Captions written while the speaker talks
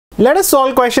Let us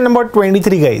solve question number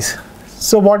 23, guys.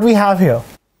 So what we have here,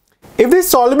 if the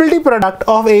solubility product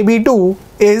of AB2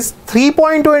 is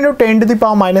 3.2 into 10 to the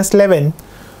power minus 11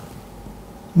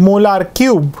 molar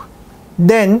cube,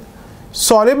 then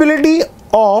solubility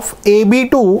of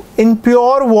AB2 in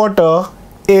pure water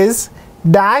is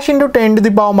dash into 10 to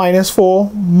the power minus 4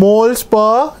 moles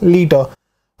per liter,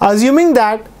 assuming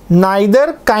that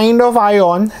neither kind of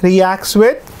ion reacts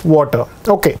with water.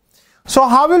 Okay, so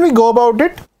how will we go about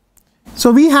it? So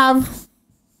we have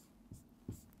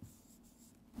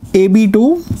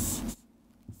AB2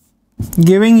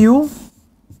 giving you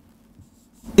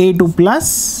A2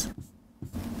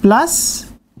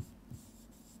 plus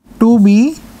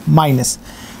 2B minus.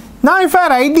 Now if I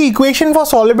write the equation for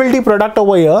solubility product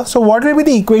over here, so what will be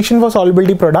the equation for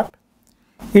solubility product?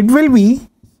 It will be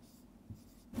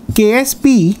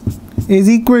KSP is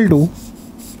equal to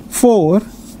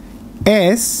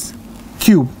 4S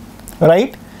cube,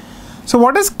 right? So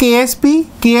what is KSP?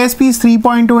 KSP is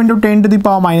 3.2 into 10 to the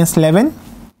power minus 11.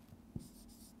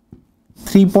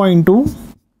 3.2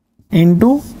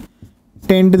 into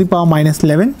 10 to the power minus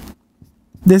 11.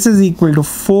 This is equal to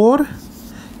 4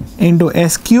 into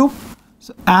S cube.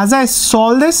 So as I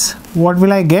solve this, what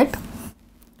will I get?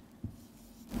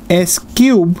 S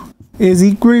cube is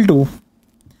equal to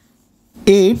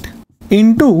 8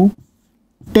 into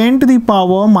 10 to the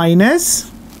power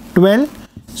minus 12.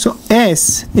 So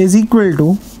S is equal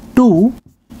to 2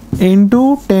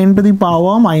 into 10 to the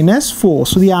power minus 4.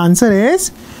 So the answer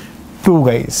is 2,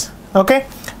 guys. Okay,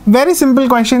 very simple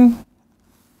question,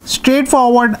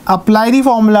 straightforward. Apply the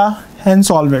formula and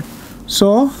solve it.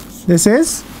 So this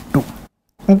is 2.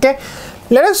 Okay,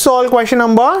 let us solve question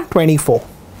number 24.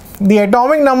 The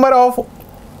atomic number of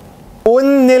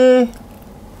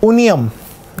unilunium,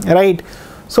 right?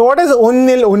 So what is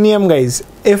unilunium, guys?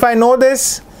 If I know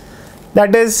this,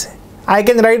 that is, I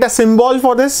can write a symbol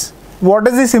for this. What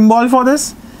is the symbol for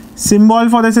this? Symbol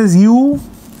for this is UNU.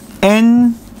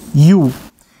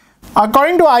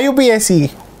 According to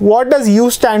IUPAC, what does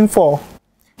U stand for?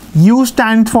 U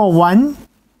stands for 1.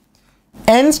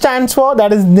 N stands for,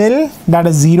 that is nil, that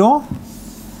is 0.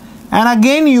 And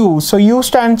again U. So U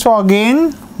stands for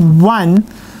again 1.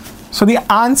 So the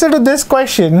answer to this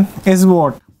question is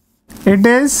what? It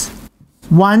is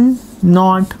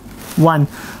 101.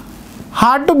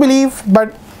 Hard to believe,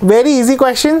 but very easy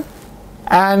question.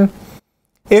 And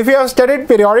if you have studied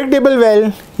periodic table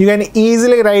well, you can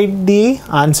easily write the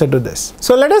answer to this.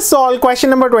 So let us solve question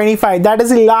number 25. That is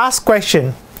the last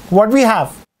question. What we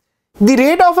have? The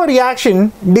rate of a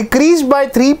reaction decreased by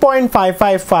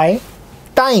 3.555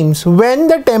 times when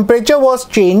the temperature was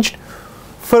changed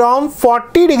from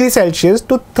 40 degrees Celsius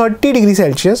to 30 degrees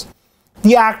Celsius.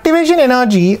 The activation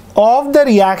energy of the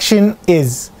reaction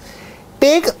is,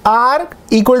 take R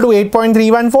equal to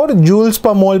 8.314 joules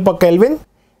per mole per Kelvin.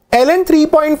 Ln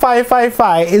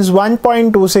 3.555 is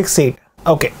 1.268.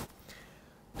 Okay.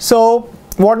 So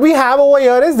what we have over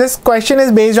here is, this question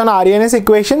is based on Arrhenius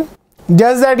equation.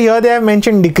 Just that here they have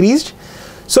mentioned decreased.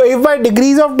 So if by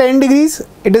decrease of 10 degrees,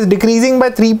 it is decreasing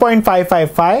by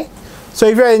 3.555. So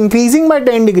if you are increasing by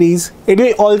 10 degrees, it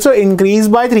will also increase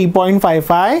by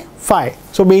 3.555.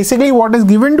 So basically what is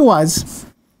given to us?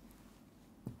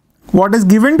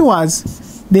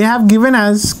 They have given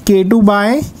us K2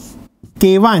 by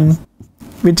K1,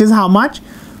 which is how much?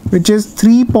 Which is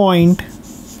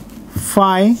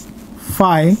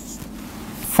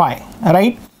 3.555,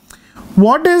 right?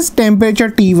 What is temperature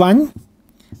T1?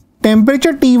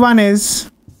 Temperature T1 is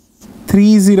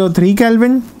 303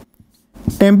 Kelvin.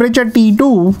 Temperature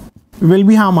T2 will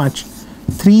be how much?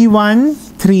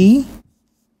 313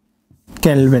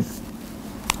 Kelvin.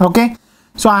 Okay,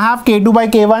 so I have K2 by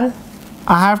K1,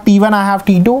 I have T1, I have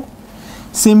T2.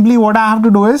 Simply what I have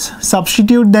to do is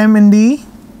substitute them in the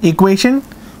equation.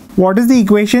 What is the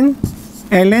equation?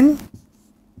 Ln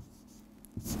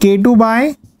K2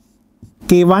 by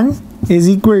K1 is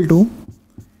equal to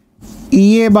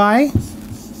EA by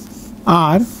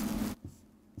R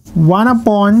 1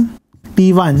 upon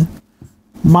T1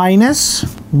 minus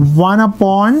 1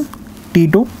 upon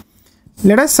T2.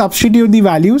 Let us substitute the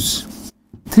values.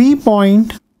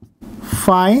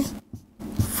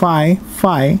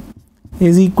 3.555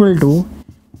 is equal to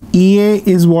EA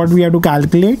is what we have to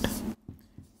calculate,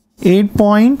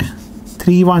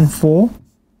 8.314,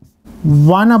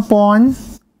 1 upon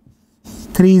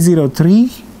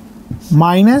 303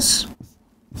 minus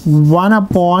 1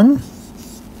 upon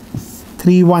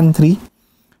 313.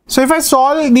 So if I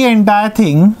solve the entire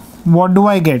thing, what do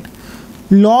I get?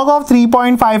 Log of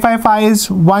 3.555 is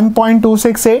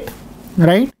 1.268,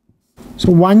 right? So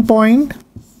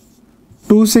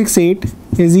 1.268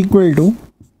 is equal to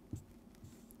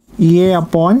EA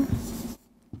upon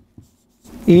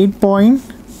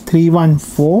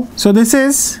 8.314. So this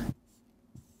is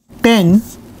 10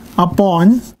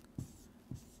 upon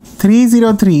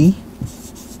 303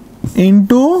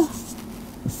 into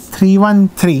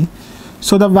 313.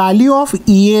 So the value of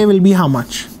EA will be how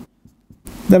much?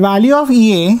 The value of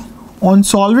EA on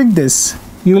solving this,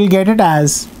 you will get it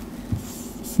as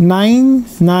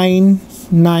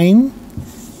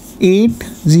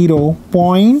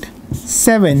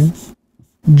 9980.7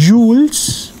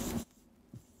 joules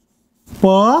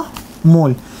per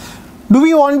mole. Do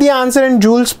we want the answer in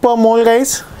joules per mole,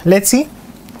 guys? Let's see.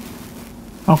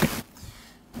 Okay.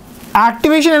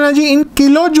 Activation energy in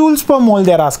kilojoules per mole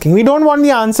they are asking. We don't want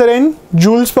the answer in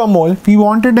joules per mole. We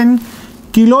want it in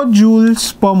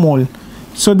kilojoules per mole.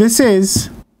 So this is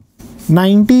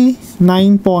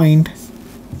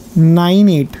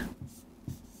 99.98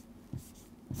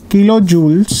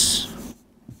 kilojoules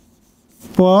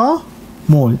per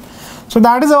mole. So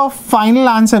that is our final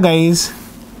answer, guys.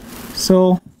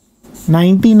 So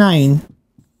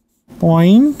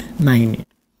 99.98.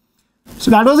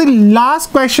 So that was the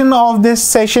last question of this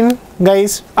session,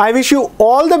 guys. I wish you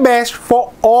all the best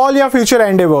for all your future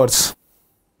endeavors.